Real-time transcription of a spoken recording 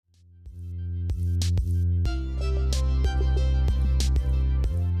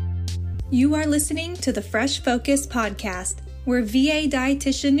You are listening to the Fresh Focus podcast, where VA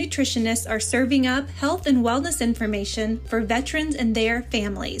dietitian nutritionists are serving up health and wellness information for veterans and their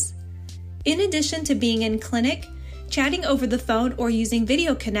families. In addition to being in clinic, chatting over the phone, or using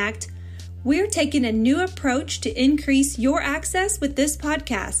Video Connect, we're taking a new approach to increase your access with this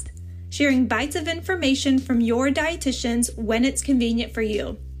podcast, sharing bites of information from your dietitians when it's convenient for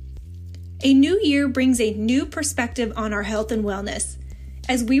you. A new year brings a new perspective on our health and wellness.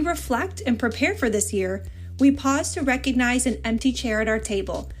 As we reflect and prepare for this year, we pause to recognize an empty chair at our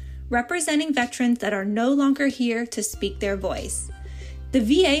table, representing veterans that are no longer here to speak their voice. The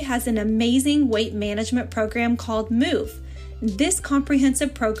VA has an amazing weight management program called MOVE. This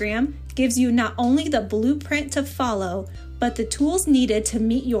comprehensive program gives you not only the blueprint to follow, but the tools needed to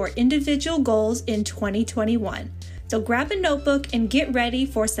meet your individual goals in 2021. So grab a notebook and get ready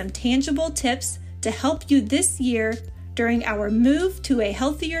for some tangible tips to help you this year during our Move to a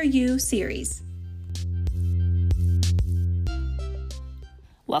Healthier You series.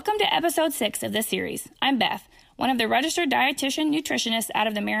 Welcome to episode 6 of this series. I'm Beth, one of the registered dietitian nutritionists out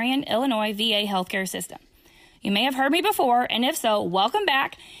of the Marion, Illinois VA healthcare system. You may have heard me before, and if so, welcome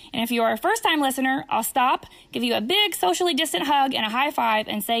back. And if you are a first-time listener, I'll stop, give you a big socially distant hug and a high five,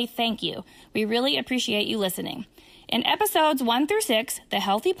 and say thank you. We really appreciate you listening. In episodes 1 through 6, The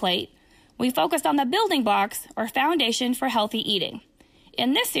Healthy Plate, we focused on the building blocks or foundation for healthy eating.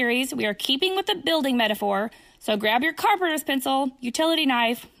 In this series, we are keeping with the building metaphor, so grab your carpenter's pencil, utility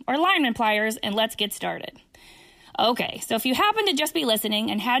knife, or lineman pliers, and let's get started. Okay, so if you happen to just be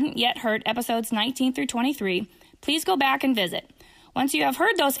listening and hadn't yet heard episodes 19 through 23, please go back and visit. Once you have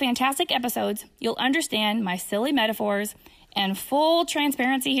heard those fantastic episodes, you'll understand my silly metaphors. And full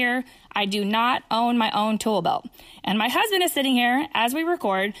transparency here, I do not own my own tool belt. And my husband is sitting here, as we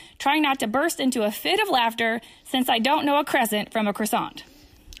record, trying not to burst into a fit of laughter since I don't know a crescent from a croissant.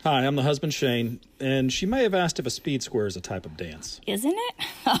 Hi, I'm the husband, Shane, and she may have asked if a speed square is a type of dance. Isn't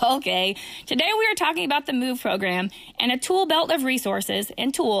it? Okay. Today we are talking about the MOVE program and a tool belt of resources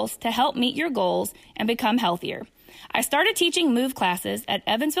and tools to help meet your goals and become healthier. I started teaching MOVE classes at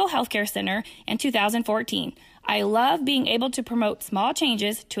Evansville Healthcare Center in 2014. I love being able to promote small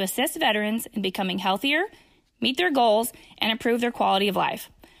changes to assist veterans in becoming healthier, meet their goals, and improve their quality of life.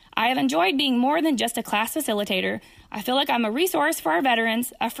 I have enjoyed being more than just a class facilitator. I feel like I'm a resource for our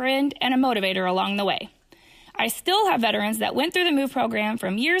veterans, a friend, and a motivator along the way. I still have veterans that went through the MOVE program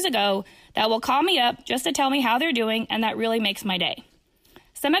from years ago that will call me up just to tell me how they're doing, and that really makes my day.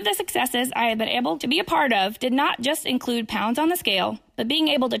 Some of the successes I have been able to be a part of did not just include pounds on the scale, but being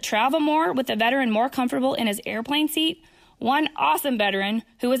able to travel more with the veteran more comfortable in his airplane seat, one awesome veteran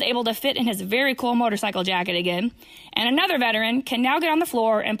who was able to fit in his very cool motorcycle jacket again, and another veteran can now get on the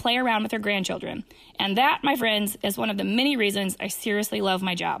floor and play around with her grandchildren. And that, my friends, is one of the many reasons I seriously love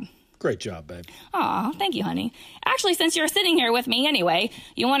my job. Great job, babe. Aw, thank you, honey. Actually, since you're sitting here with me anyway,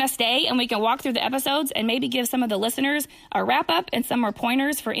 you want to stay and we can walk through the episodes and maybe give some of the listeners a wrap-up and some more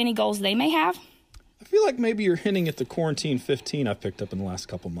pointers for any goals they may have? I feel like maybe you're hinting at the quarantine 15 I've picked up in the last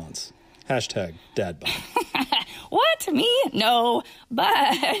couple months. Hashtag dad bod. What? Me? No. But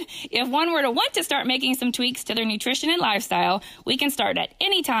if one were to want to start making some tweaks to their nutrition and lifestyle, we can start at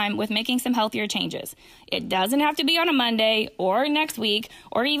any time with making some healthier changes. It doesn't have to be on a Monday or next week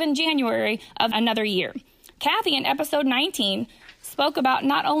or even January of another year. Kathy in episode 19 spoke about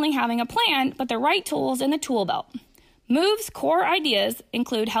not only having a plan, but the right tools in the tool belt. MOVE's core ideas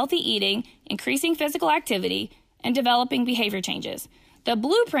include healthy eating, increasing physical activity, and developing behavior changes. The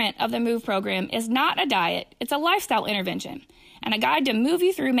blueprint of the MOVE program is not a diet, it's a lifestyle intervention, and a guide to move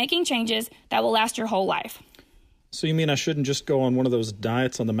you through making changes that will last your whole life. So you mean I shouldn't just go on one of those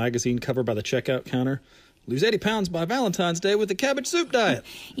diets on the magazine cover by the checkout counter? Lose 80 pounds by Valentine's Day with the cabbage soup diet.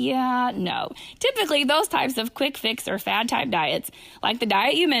 Yeah, no. Typically, those types of quick fix or fad type diets, like the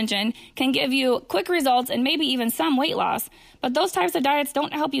diet you mentioned, can give you quick results and maybe even some weight loss. But those types of diets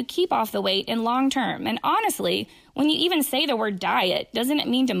don't help you keep off the weight in long term. And honestly, when you even say the word diet, doesn't it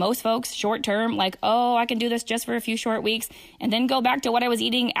mean to most folks short term, like, oh, I can do this just for a few short weeks and then go back to what I was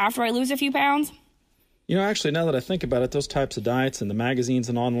eating after I lose a few pounds? You know, actually, now that I think about it, those types of diets in the magazines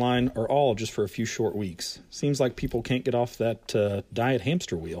and online are all just for a few short weeks. Seems like people can't get off that diet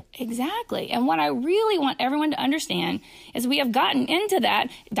hamster wheel. Exactly. And what I really want everyone to understand is we have gotten into that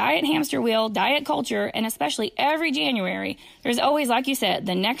diet hamster wheel, diet culture, and especially every January, there's always, like you said,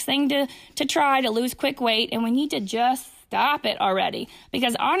 the next thing to try to lose quick weight, and we need to just stop it already.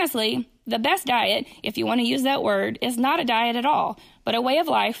 Because honestly, the best diet, if you want to use that word, is not a diet at all, but a way of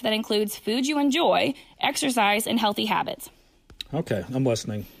life that includes food you enjoy, exercise, and healthy habits. Okay, I'm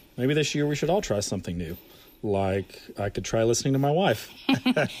listening. Maybe this year we should all try something new. Like I could try listening to my wife.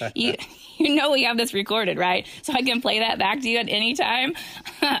 You know we have this recorded, right? So I can play that back to you at any time.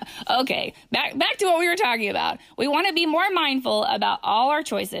 Okay, back to what we were talking about. We want to be more mindful about all our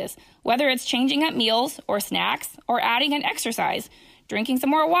choices, whether it's changing up meals or snacks or adding an exercise, drinking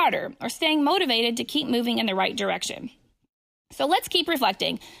some more water, or staying motivated to keep moving in the right direction. So let's keep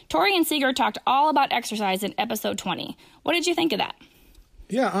reflecting. Tori and Seeger talked all about exercise in episode 20. What did you think of that?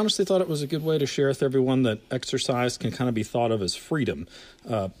 Yeah, I honestly thought it was a good way to share with everyone that exercise can kind of be thought of as freedom.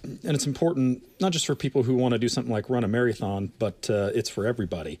 And it's important not just for people who want to do something like run a marathon, but it's for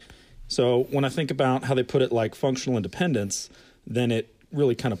everybody. So when I think about how they put it like functional independence, then it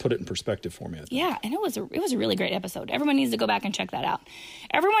really kind of put it in perspective for me. Yeah, and it was a really great episode. Everyone needs to go back and check that out.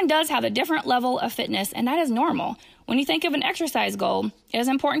 Everyone does have a different level of fitness, and that is normal. When you think of an exercise goal, it is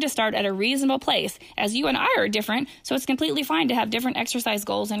important to start at a reasonable place, as you and I are different, so it's completely fine to have different exercise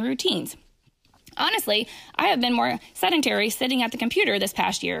goals and routines. Honestly, I have been more sedentary sitting at the computer this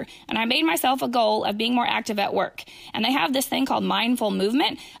past year, and I made myself a goal of being more active at work. And they have this thing called mindful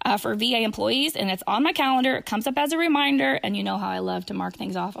movement for VA employees, and it's on my calendar. It comes up as a reminder, and you know how I love to mark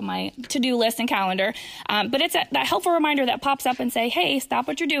things off on my to-do list and calendar. But it's that helpful reminder that pops up and say, hey, stop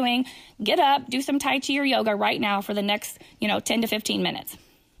what you're doing, get up, do some Tai Chi or yoga right now for the next 10 to 15 minutes.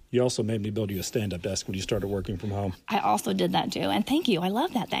 You also made me build you a stand-up desk when you started working from home. I also did that too, and thank you. I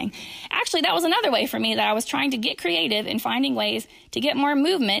love that thing. Actually, that was another way for me that I was trying to get creative in finding ways to get more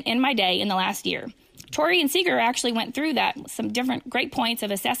movement in my day in the last year. Tori and Seeger actually went through that, some different great points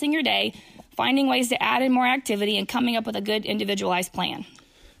of assessing your day, finding ways to add in more activity, and coming up with a good individualized plan.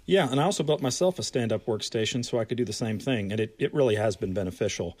 Yeah, and I also built myself a stand-up workstation so I could do the same thing, and it really has been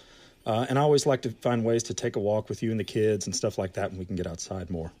beneficial. And I always like to find ways to take a walk with you and the kids and stuff like that when we can get outside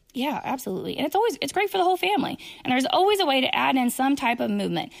more. Yeah, absolutely. And it's great for the whole family. And there's always a way to add in some type of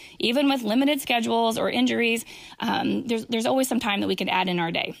movement. Even with limited schedules or injuries, there's always some time that we can add in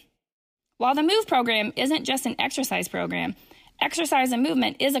our day. While the MOVE program isn't just an exercise program, exercise and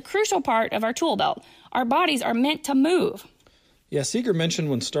movement is a crucial part of our tool belt. Our bodies are meant to move. Yeah, Seeger mentioned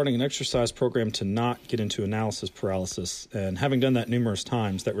when starting an exercise program to not get into analysis paralysis, and having done that numerous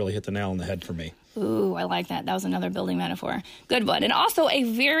times, that really hit the nail on the head for me. Ooh, I like that. That was another building metaphor. Good one. And also a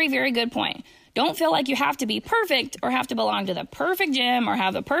very, very good point. Don't feel like you have to be perfect or have to belong to the perfect gym or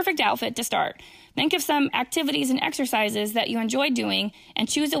have the perfect outfit to start. Think of some activities and exercises that you enjoy doing and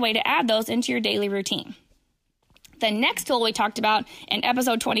choose a way to add those into your daily routine. The next tool we talked about in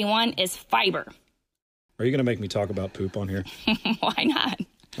episode 21 is fiber. Are you going to make me talk about poop on here? Why not?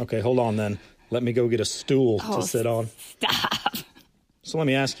 Okay, hold on then. Let me go get a stool to sit on. Stop. So let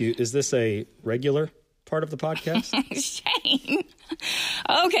me ask you, is this a regular part of the podcast? Shane.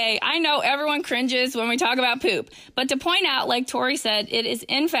 Okay, I know everyone cringes when we talk about poop, but to point out, like Tori said, it is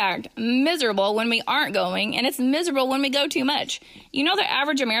in fact miserable when we aren't going, and it's miserable when we go too much. You know the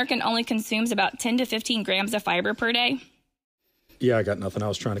average American only consumes about 10 to 15 grams of fiber per day? Yeah, I got nothing. I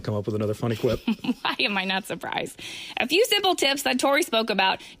was trying to come up with another funny quip. Why am I not surprised? A few simple tips that Tori spoke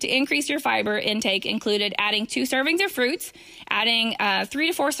about to increase your fiber intake included adding 2 servings of fruits, adding 3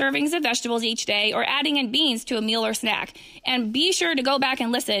 to 4 servings of vegetables each day, or adding in beans to a meal or snack. And be sure to go back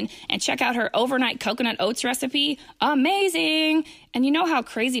and listen and check out her overnight coconut oats recipe. Amazing! And you know how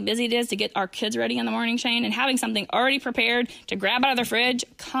crazy busy it is to get our kids ready in the morning, Shane? And having something already prepared to grab out of the fridge?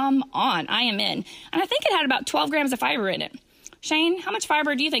 Come on, I am in. And I think it had about 12 grams of fiber in it. Shane, how much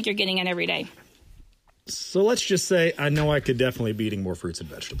fiber do you think you're getting in every day? So let's just say I know I could definitely be eating more fruits and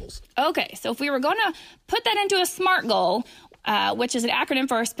vegetables. Okay, so if we were going to put that into a SMART goal, which is an acronym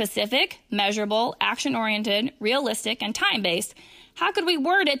for specific, measurable, action-oriented, realistic, and time-based, how could we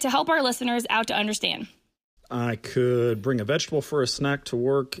word it to help our listeners out to understand? I could bring a vegetable for a snack to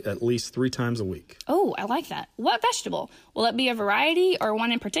work at least 3 times a week. Oh, I like that. What vegetable? Will it be a variety or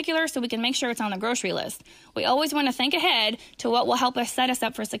one in particular so we can make sure it's on the grocery list? We always want to think ahead to what will help us set us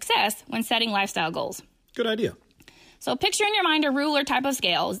up for success when setting lifestyle goals. Good idea. So picture in your mind a ruler type of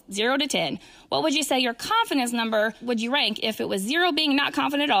scale, 0 to 10. What would you say your confidence number would you rank if it was 0 being not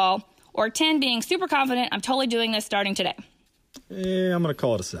confident at all or 10 being super confident, I'm totally doing this starting today? I'm going to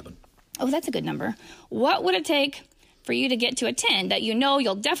call it a 7. Oh, that's a good number. What would it take for you to get to a 10 that you know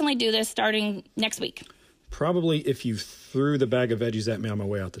you'll definitely do this starting next week? Probably if you threw the bag of veggies at me on my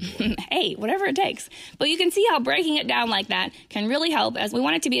way out the door. Hey, whatever it takes. But you can see how breaking it down like that can really help, as we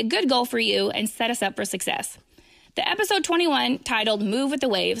want it to be a good goal for you and set us up for success. The episode 21 titled Move with the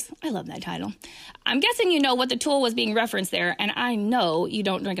Waves. I love that title. I'm guessing you know what the tool was being referenced there, and I know you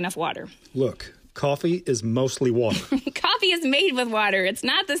don't drink enough water. Look, Coffee is mostly water. Coffee is made with water. It's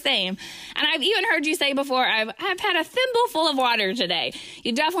not the same. And I've even heard you say before, I've had a thimble full of water today.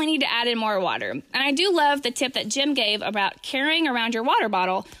 You definitely need to add in more water. And I do love the tip that Jim gave about carrying around your water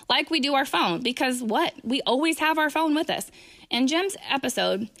bottle like we do our phone, because we always have our phone with us. In Jim's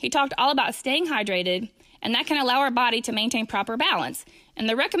episode, he talked all about staying hydrated, and that can allow our body to maintain proper balance. And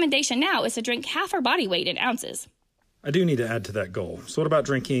the recommendation now is to drink half our body weight in ounces. I do need to add to that goal. So what about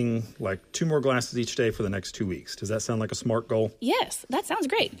drinking like 2 more glasses each day for the next 2 weeks? Does that sound like a smart goal? Yes, that sounds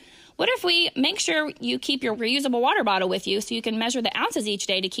great. What if we make sure you keep your reusable water bottle with you so you can measure the ounces each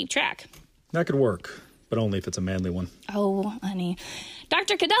day to keep track? That could work, but only if it's a manly one. Oh, honey.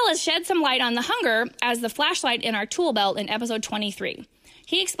 Dr. Cadelas shed some light on the hunger as the flashlight in our tool belt in episode 23.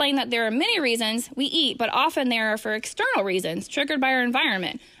 He explained that there are many reasons we eat, but often they are for external reasons triggered by our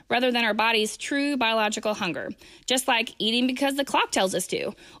environment, rather than our body's true biological hunger. Just like eating because the clock tells us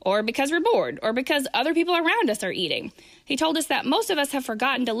to, or because we're bored, or because other people around us are eating. He told us that most of us have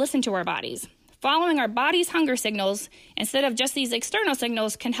forgotten to listen to our bodies. Following our body's hunger signals, instead of just these external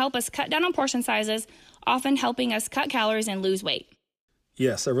signals, can help us cut down on portion sizes, often helping us cut calories and lose weight.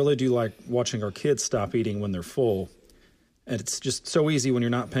 Yes, I really do like watching our kids stop eating when they're full. And it's just so easy when you're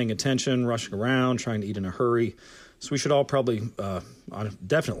not paying attention, rushing around, trying to eat in a hurry. So we should all probably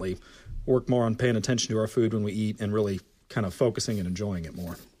definitely work more on paying attention to our food when we eat and really kind of focusing and enjoying it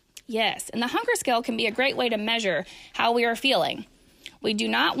more. Yes, and the hunger scale can be a great way to measure how we are feeling. We do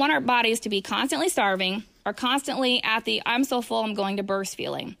not want our bodies to be constantly starving or constantly at the I'm so full I'm going to burst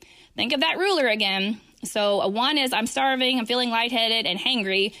feeling. Think of that ruler again. So a 1 is I'm starving, I'm feeling lightheaded and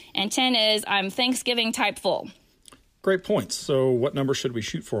hangry, and 10 is I'm Thanksgiving type full. Great points. So what number should we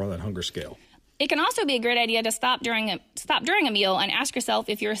shoot for on that hunger scale? It can also be a great idea to stop during a meal and ask yourself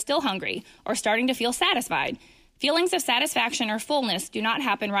if you're still hungry or starting to feel satisfied. Feelings of satisfaction or fullness do not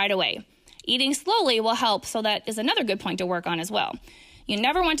happen right away. Eating slowly will help, so that is another good point to work on as well. You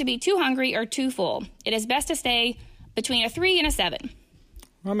never want to be too hungry or too full. It is best to stay between a 3 and a 7.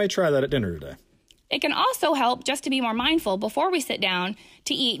 I may try that at dinner today. It can also help just to be more mindful before we sit down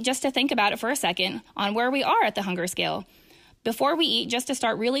to eat, just to think about it for a second on where we are at the hunger scale. Before we eat, just to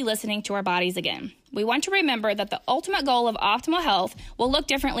start really listening to our bodies again. We want to remember that the ultimate goal of optimal health will look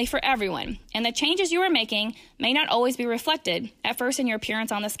differently for everyone, and the changes you are making may not always be reflected at first in your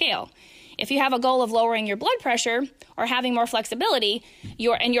appearance on the scale. If you have a goal of lowering your blood pressure or having more flexibility,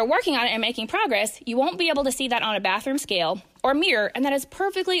 you're working on it and making progress, you won't be able to see that on a bathroom scale or mirror, and that is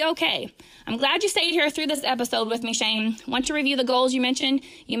perfectly okay. I'm glad you stayed here through this episode with me, Shane. Want to review the goals you mentioned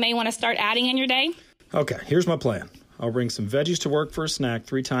you may want to start adding in your day? Okay, here's my plan. I'll bring some veggies to work for a snack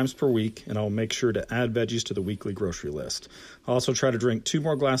 3 times per week, and I'll make sure to add veggies to the weekly grocery list. I'll also try to drink 2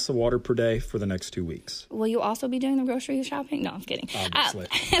 more glasses of water per day for the next 2 weeks. Will you also be doing the grocery shopping? No, I'm kidding. Obviously.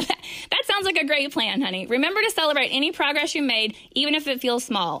 That sounds like a great plan, honey. Remember to celebrate any progress you made, even if it feels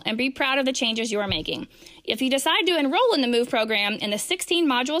small, and be proud of the changes you are making. If you decide to enroll in the MOVE program in the 16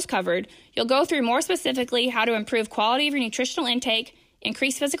 modules covered, you'll go through more specifically how to improve quality of your nutritional intake,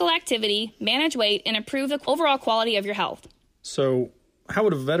 increase physical activity, manage weight, and improve the overall quality of your health. So how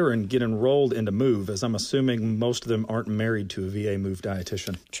would a veteran get enrolled into MOVE, as I'm assuming most of them aren't married to a VA MOVE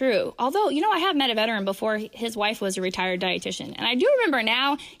dietitian? True. Although, I have met a veteran before. His wife was a retired dietitian. And I do remember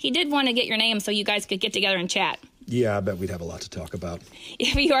now he did want to get your name so you guys could get together and chat. Yeah, I bet we'd have a lot to talk about.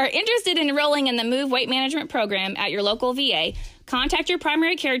 If you are interested in enrolling in the MOVE Weight Management Program at your local VA, contact your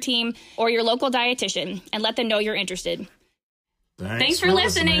primary care team or your local dietitian and let them know you're interested. Thanks for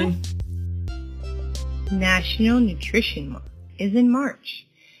listening. National Nutrition Month is in March,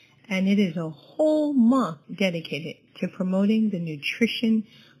 and it is a whole month dedicated to promoting the nutrition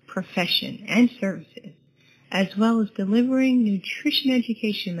profession and services, as well as delivering nutrition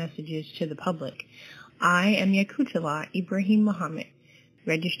education messages to the public. I am Yakutullah Ibrahim Muhammad,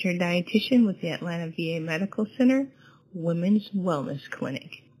 registered dietitian with the Atlanta VA Medical Center Women's Wellness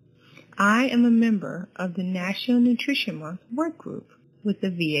Clinic. I am a member of the National Nutrition Month work group with the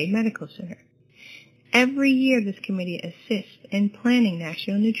VA Medical Center. Every year, this committee assists in planning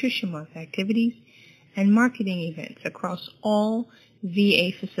National Nutrition Month activities and marketing events across all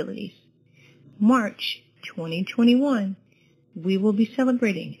VA facilities. March 2021, we will be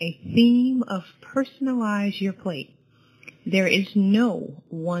celebrating a theme of personalize your plate. There is no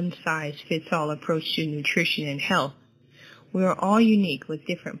one-size-fits-all approach to nutrition and health. We are all unique with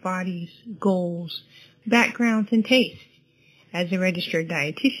different bodies, goals, backgrounds, and tastes. As a registered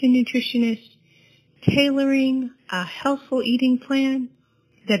dietitian nutritionist, tailoring a healthful eating plan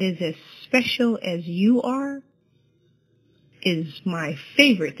that is as special as you are is my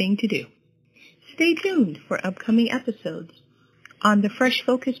favorite thing to do. Stay tuned for upcoming episodes on the Fresh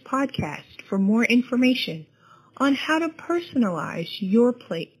Focus podcast for more information on how to personalize your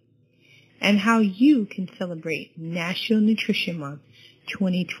plate and how you can celebrate National Nutrition Month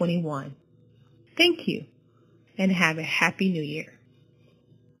 2021. Thank you, and have a Happy New Year.